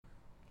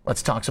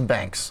Let's talk some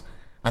banks.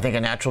 I think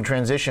a natural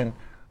transition.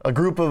 A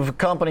group of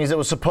companies that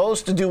was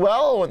supposed to do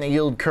well when the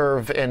yield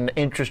curve and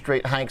interest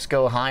rate hikes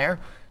go higher.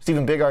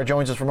 Stephen Biggar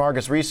joins us from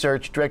Argus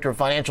Research, Director of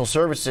Financial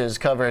Services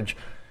coverage.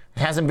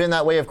 It hasn't been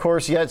that way, of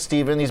course, yet,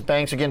 Stephen. These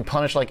banks are getting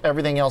punished like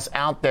everything else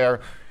out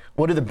there.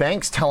 What do the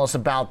banks tell us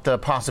about the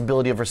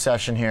possibility of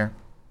recession here?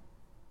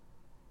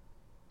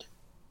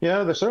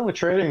 Yeah, they're certainly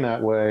trading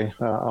that way,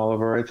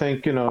 Oliver. I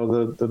think,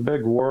 the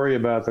big worry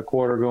about the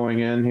quarter going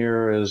in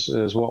here is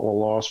what will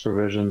loss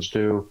provisions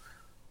do.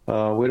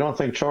 We don't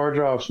think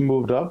charge-offs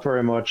moved up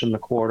very much in the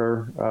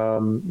quarter.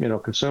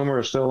 Consumer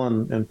is still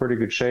in pretty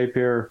good shape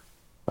here.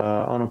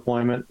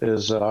 Unemployment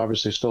is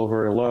obviously still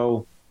very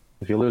low.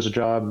 If you lose a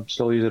job,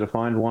 still easy to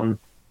find one.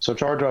 So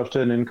charge-offs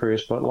didn't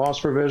increase, but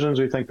loss provisions,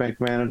 we think bank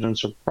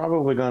managements are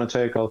probably going to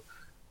take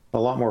a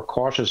lot more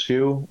cautious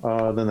view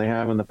than they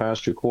have in the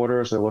past 2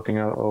 quarters. They're looking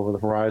out over the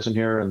horizon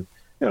here and,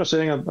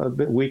 seeing a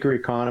bit weaker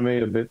economy,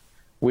 a bit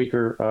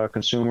weaker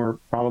consumer,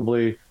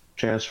 probably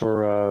chance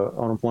for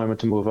unemployment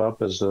to move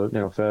up as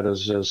the Fed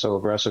is so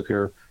aggressive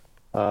here,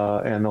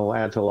 and they'll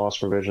add to loss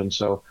provision.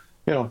 So,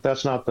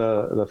 that's not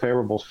the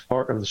favorable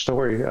part of the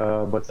story,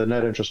 but the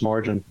net interest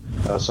margin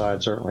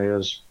side certainly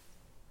is.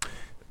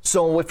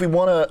 So if we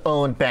want to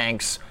own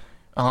banks,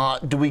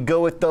 do we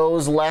go with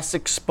those less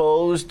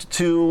exposed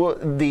to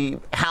the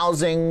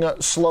housing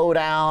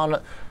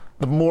slowdown,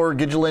 the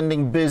mortgage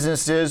lending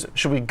businesses?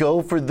 Should we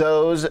go for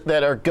those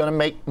that are going to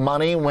make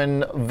money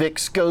when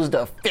VIX goes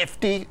to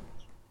 50?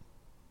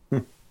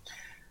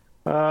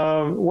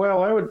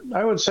 Well,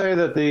 I would say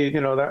that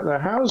the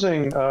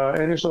housing,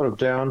 any sort of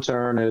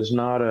downturn is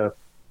not a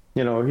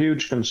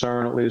huge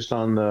concern, at least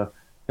on the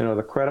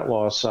credit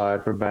loss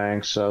side for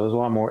banks. There's a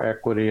lot more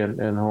equity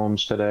in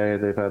homes today.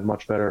 They've had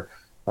much better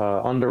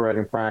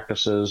underwriting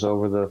practices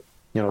over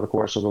the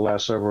course of the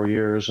last several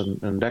years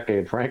and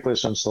decade, frankly,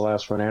 since the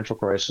last financial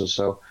crisis.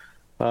 So,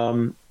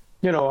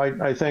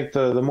 I think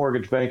the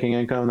mortgage banking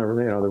income, the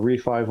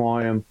refi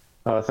volume,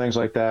 things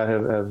like that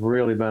have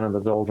really been in the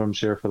doldrums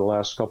here for the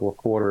last couple of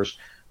quarters,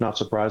 not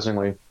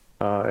surprisingly,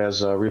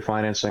 as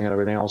refinancing and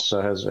everything else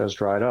has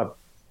dried up.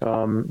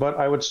 But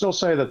I would still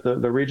say that the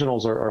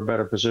regionals are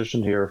better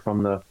positioned here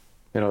from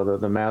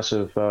the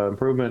massive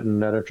improvement in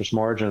net interest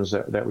margins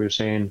that we've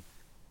seen.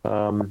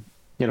 For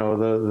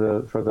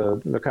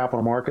the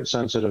capital market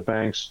sensitive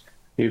banks,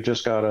 you've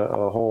just got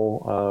a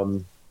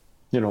whole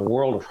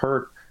world of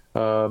hurt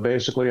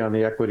basically on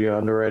the equity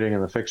underwriting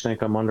and the fixed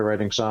income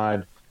underwriting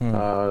side.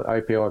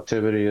 IPO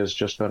activity has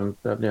just been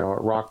at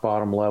rock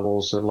bottom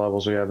levels, the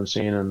levels we haven't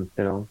seen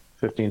in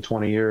 15,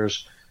 20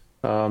 years.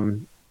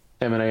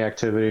 M&A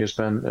activity has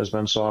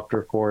been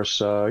softer, of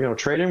course.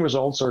 Trading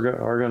results are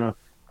going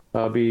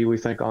to be, we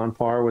think, on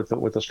par with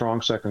the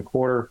strong second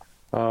quarter,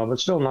 but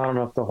still not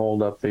enough to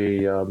hold up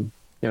the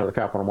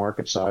capital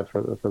market side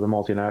for the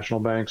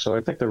multinational banks. So I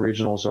think the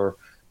regionals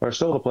are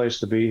still the place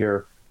to be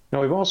here.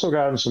 We've also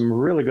gotten some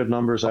really good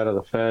numbers out of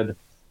the Fed.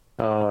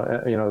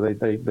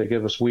 They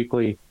give us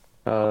weekly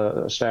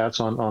stats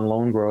on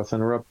loan growth,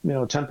 and we're up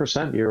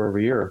 10% year over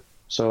year.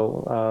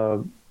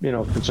 So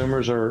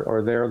consumers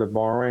are there, they're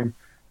borrowing.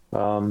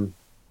 When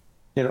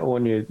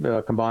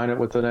you combine it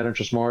with the net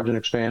interest margin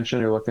expansion,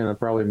 you're looking at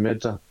probably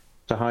mid to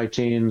high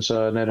teens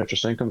net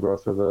interest income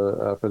growth for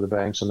the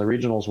banks, and the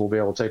regionals will be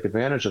able to take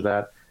advantage of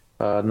that,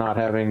 not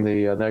having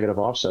the negative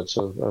offsets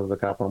of the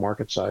capital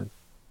market side.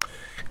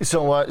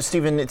 So,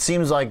 Stephen, it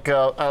seems like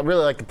I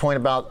really like the point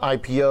about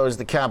IPOs,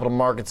 the capital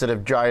markets that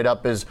have dried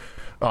up is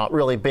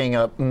really being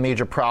a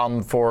major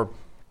problem for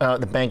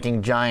the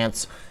banking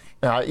giants.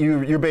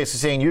 You're basically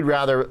saying you'd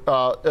rather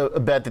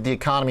bet that the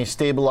economy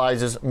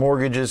stabilizes,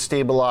 mortgages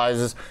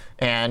stabilizes,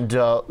 and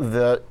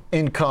the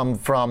income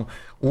from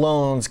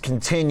loans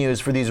continues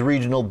for these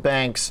regional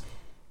banks,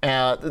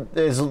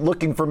 is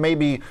looking for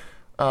maybe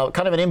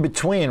kind of an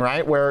in-between,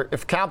 right? Where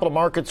if capital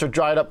markets are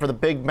dried up for the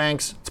big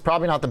banks, it's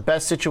probably not the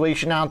best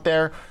situation out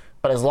there.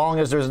 But as long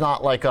as there's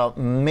not like a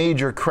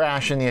major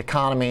crash in the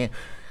economy,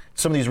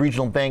 some of these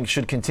regional banks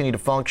should continue to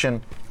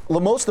function.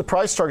 Most of the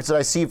price targets that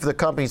I see for the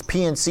companies,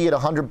 PNC at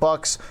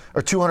 $100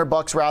 or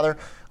 $200 rather,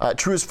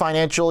 Truist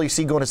Financial you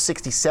see going to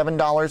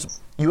 $67,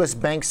 U.S.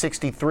 Bank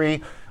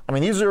 $63. I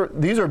mean, these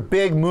are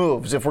big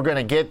moves if we're going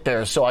to get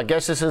there. So I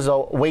guess this is a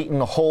wait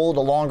and hold,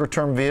 a longer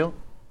term view.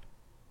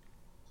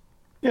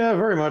 Yeah,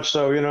 very much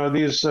so.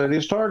 These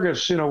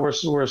targets,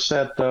 were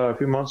set a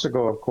few months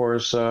ago, of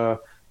course,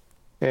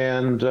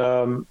 and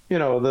the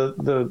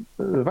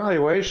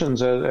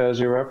valuations, as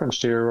you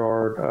referenced here,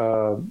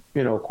 are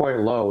quite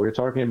low. You're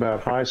talking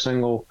about high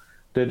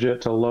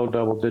single-digit to low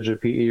double-digit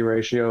PE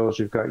ratios.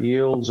 You've got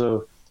yields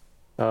of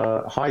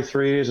high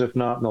threes, if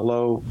not in the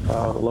low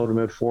to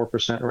mid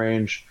 4%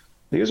 range.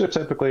 These are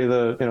typically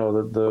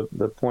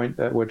the point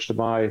at which to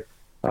buy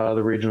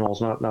the regionals,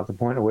 not the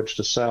point at which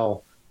to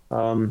sell.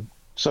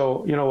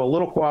 So, a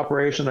little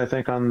cooperation, I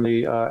think, on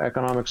the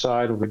economic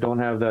side. We don't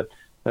have that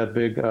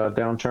big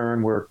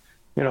downturn where,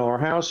 our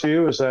house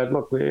view is that,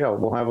 look,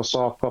 we'll have a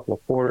soft couple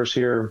of quarters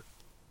here,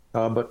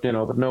 but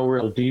no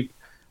real deep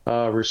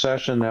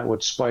recession that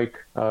would spike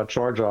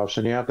charge-offs,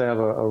 and you have to have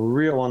a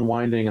real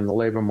unwinding in the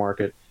labor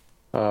market,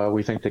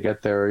 we think, to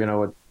get there.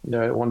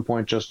 At one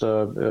point just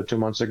 2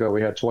 months ago,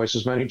 we had twice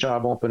as many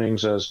job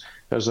openings as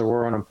there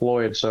were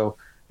unemployed. So,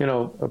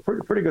 a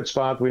pretty good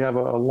spot. We have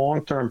a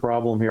long-term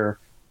problem here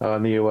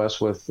in the U.S.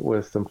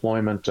 with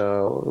employment,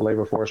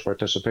 labor force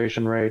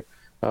participation rate.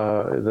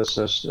 This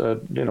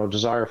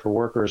desire for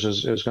workers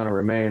is going to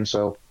remain.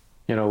 So,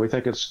 we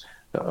think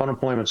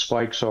unemployment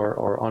spikes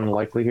are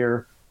unlikely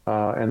here.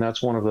 And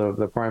that's one of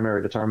the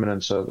primary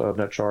determinants of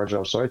net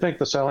charge-offs. So I think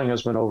the selling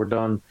has been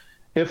overdone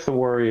if the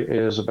worry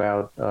is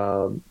about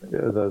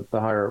the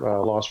higher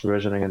loss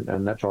provisioning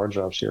and net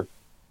charge-offs here.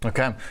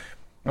 Okay.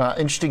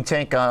 Interesting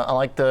take. I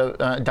like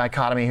the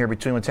dichotomy here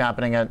between what's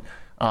happening at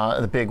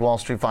the big Wall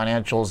Street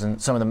financials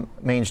and some of the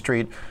Main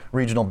Street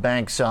regional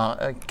banks.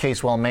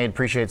 Case well made.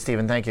 Appreciate it,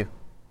 Stephen. Thank you.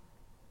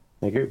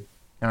 Thank you.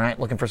 All right.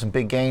 Looking for some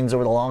big gains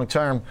over the long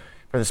term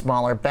for the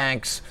smaller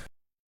banks.